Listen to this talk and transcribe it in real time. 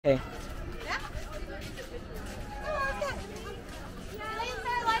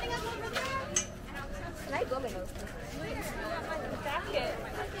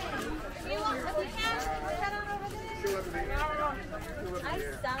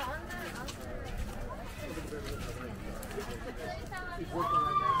She's working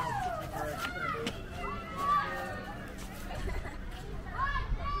right now.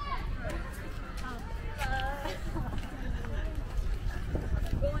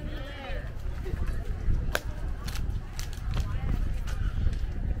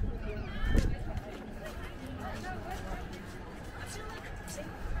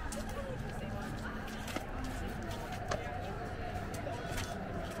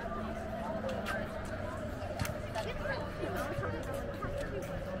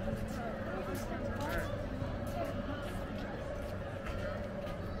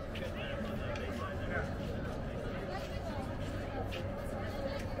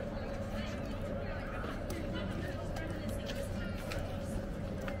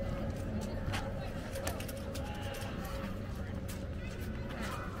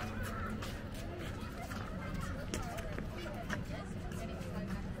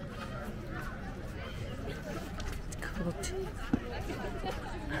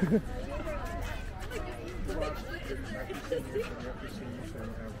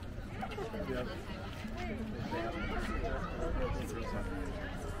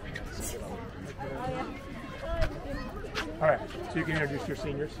 All right, so you can introduce your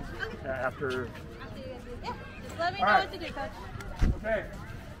seniors after. Yeah, just let me know what to do, Coach. Okay.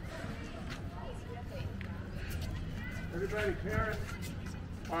 Everybody, parents,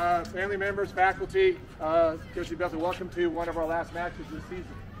 family members, faculty, Coach Bethel, welcome to one of our last matches of the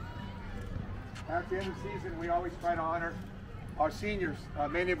season. At the end of the season, we always try to honor our seniors,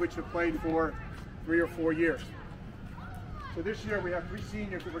 many of which have played for 3 or 4 years. So this year we have 3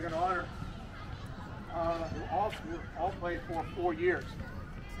 seniors that we're going to honor who all played for 4 years.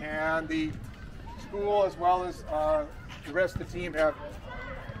 And the school, as well as the rest of the team, have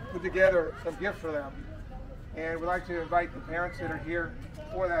put together some gifts for them. And we'd like to invite the parents that are here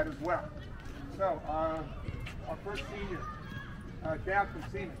for that as well. So, our first senior, Daphne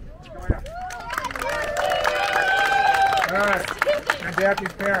Seaman, join us. All right, and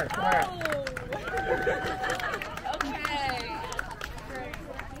Daphne's parents, come on. Okay.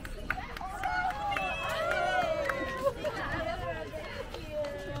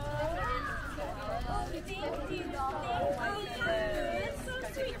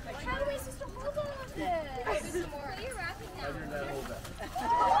 How are we supposed to hold all of this?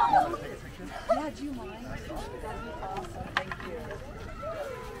 Yeah, do you mind? That'd be awesome. Thank you.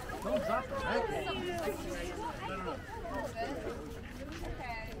 Thumbs up. Okay.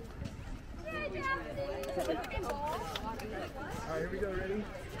 All right, here we go. Ready?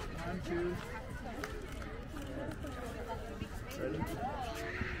 1, 2. Ready?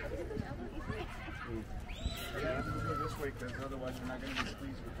 Yeah, I'm going to go this way because otherwise you're not going to be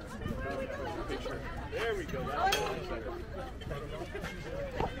pleased with that. There we go.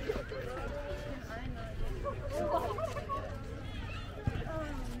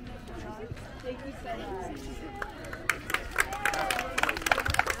 Thank you so much.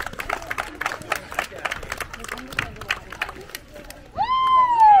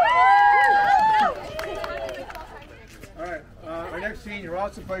 All right, our next senior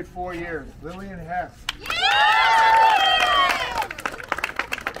also played 4 years, Lillian Hess.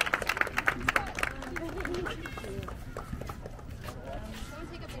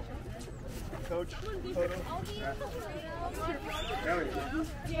 Coach, photo.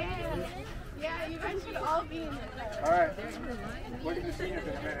 Yeah, you guys should all be in the All right, look at the seniors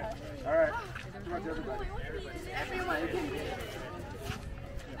in a minute. All right, come on to everybody. Everyone can be.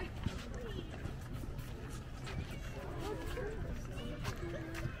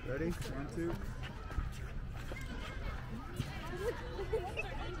 Ready? 1, 2.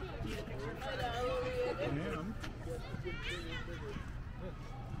 Ma'am.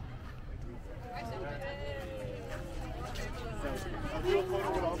 A real photo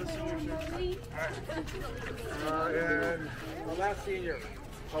with all the seniors. All right. And the last senior,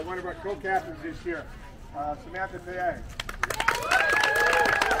 one of our co-captains this year, Samantha Payay.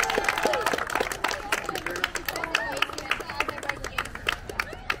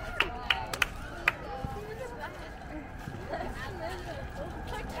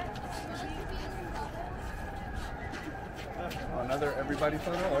 Another everybody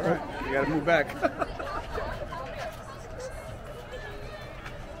photo? All right, you got to move back. All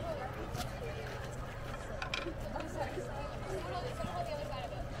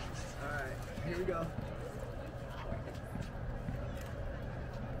right, here we go.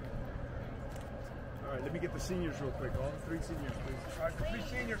 All right, let me get the seniors real quick. All the 3 seniors, please. All right, the 3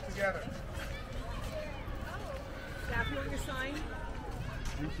 seniors together. Daphne, on your sign.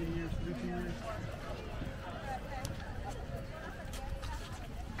 3 seniors, 3 seniors.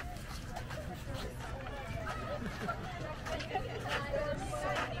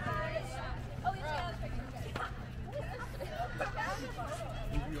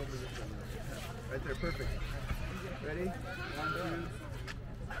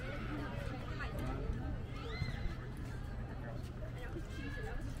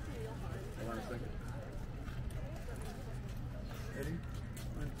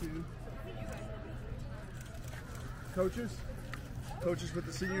 coaches. Coaches with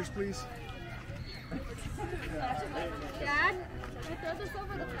the seniors, please. Dad, can I throw this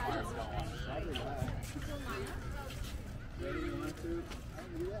over the fence? Ready, 1, 2.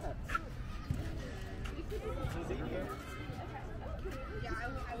 Yeah,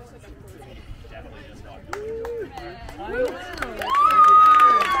 I was looking for it.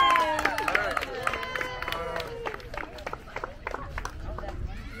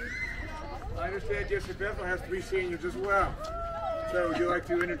 I understand Jesse Bethel has 3 seniors as well. So would you like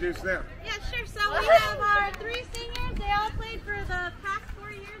to introduce them? Yeah, sure. So we have our 3 seniors. They all played for the past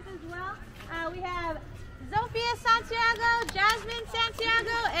 4 years as well. We have Zofia Santiago, Jasmine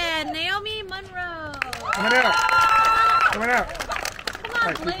Santiago, and Naomi Monroe. Coming out. Coming out. Come All on,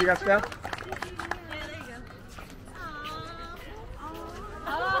 right, Blake. you got Steph? Yeah, there you go.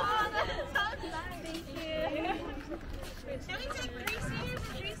 Oh, that's so nice. Thank you. Can we take 3 seniors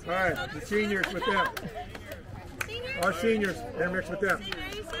and 3 seniors? All right, the seniors with them. Seniors? Our seniors, they're mixed with them. Are you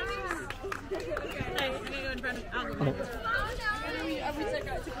seniors? Okay, I'm gonna go in front of We took a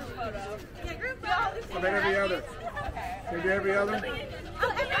group photo. Yeah, group photo. How about every other? Can we do every other?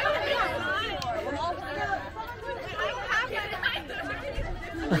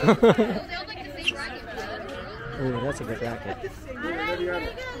 Oh, that's a good racket. Every other. 1,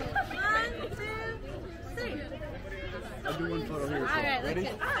 2, 3. I'll do one photo here. All right, Ready?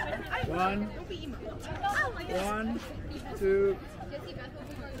 let's get. 1, Oh my goodness. 1, 2. There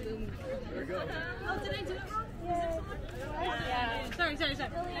we go. Oh, did I do it wrong? Yeah. Sorry.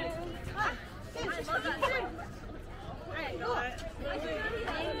 Ah, good. Alright, cool. Thank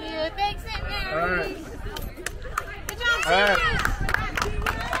you. Thanks, Aunt Mary. All right. Good job, All right. seniors.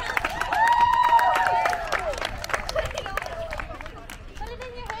 Put it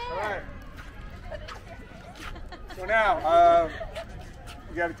in your All hair. right. So now,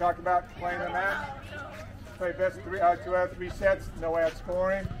 we got to talk about playing the match. Play best 2 out of 3 sets, no ad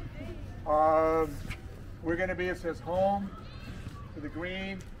scoring. We're going to be, it says home to the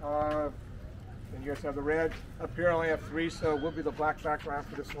green, and you guys have the red. Up here I only have 3, so we'll be the black background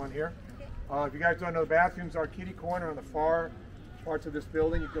for this one here. If you guys don't know, the bathrooms are kitty corner on the far parts of this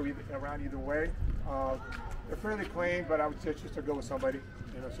building. You go around either way. They're fairly clean, but I would say just to go with somebody,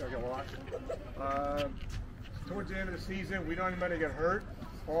 you know, so I get a lot. Towards the end of the season, we don't want anybody to get hurt.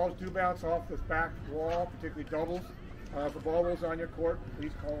 Balls do bounce off this back wall, particularly doubles. If the ball rolls on your court,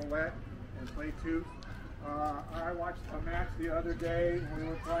 please call a let and play 2. I watched a match the other day when we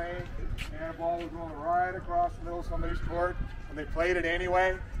were playing, and the ball was rolling right across the middle of somebody's court, and they played it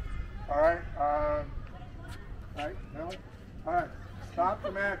anyway. All right, Nelly? All right, stop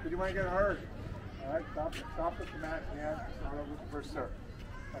the match because you might get hurt. All right, stop the match, man. Start over with the first serve.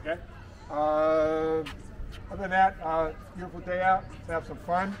 Okay? Other than that, beautiful day out. Let's have some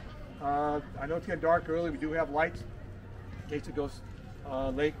fun. I know it's getting dark early. We do have lights in case it goes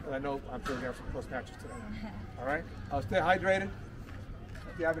late. I know I'm sure we have some close matches today. All right? Stay hydrated.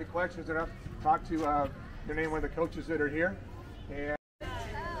 If you have any questions, talk to your name, one of the coaches that are here. And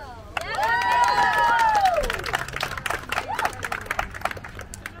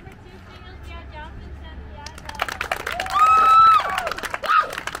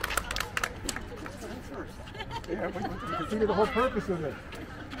yeah, we completed the whole purpose of it.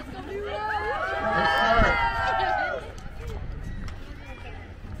 Let's start.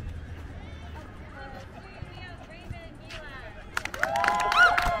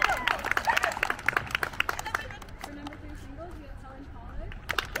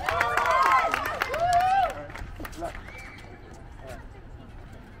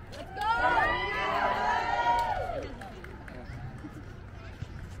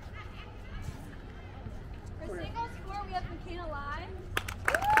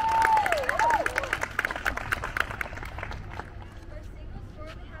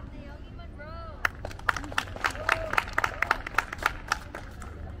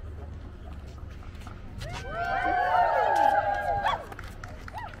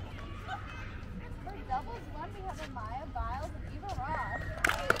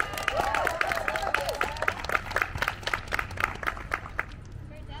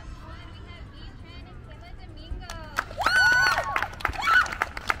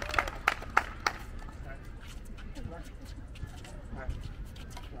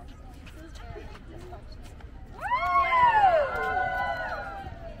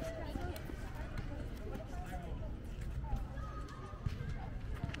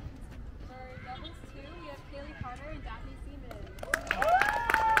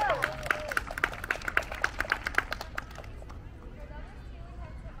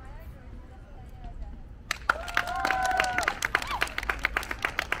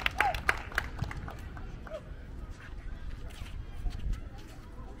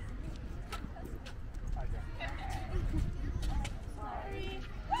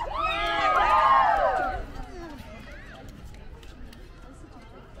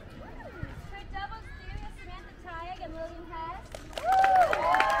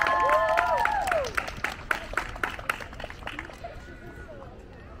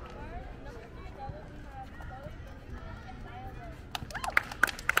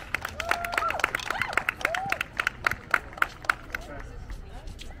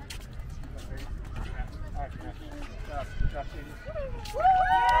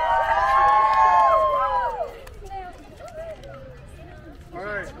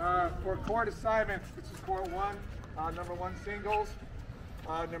 court assignments. This is court 1, number 1 singles,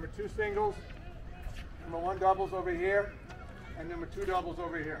 number 2 singles, number 1 doubles over here, and number 2 doubles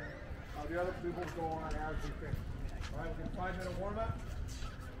over here. The other two will go on as we finish. All right, we'll get a 5-minute warm-up.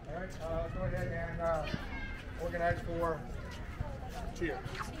 All right, go ahead and organize for cheer.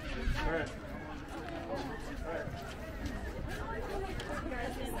 All right. All right.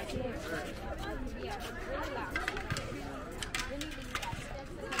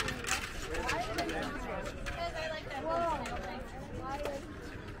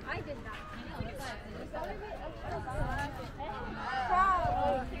 I did not.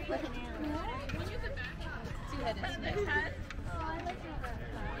 Two-headed snake.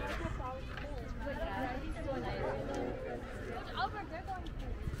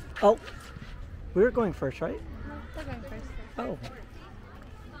 Oh, we were going first, right? They're going first. Oh,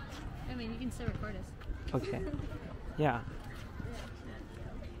 I mean, you can still record us. okay. Yeah.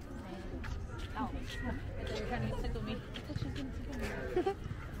 Oh. You're trying to tickle me. I thought she was going to tickle me.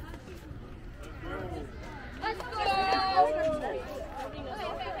 Let's go!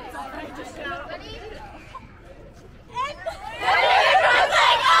 Ready?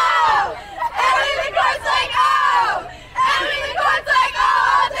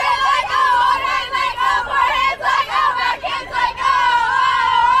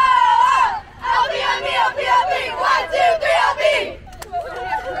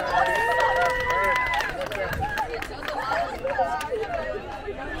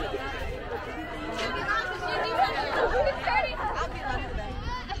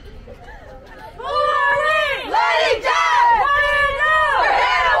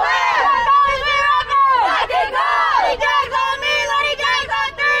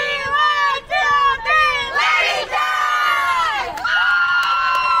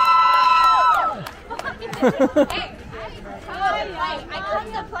 Hey!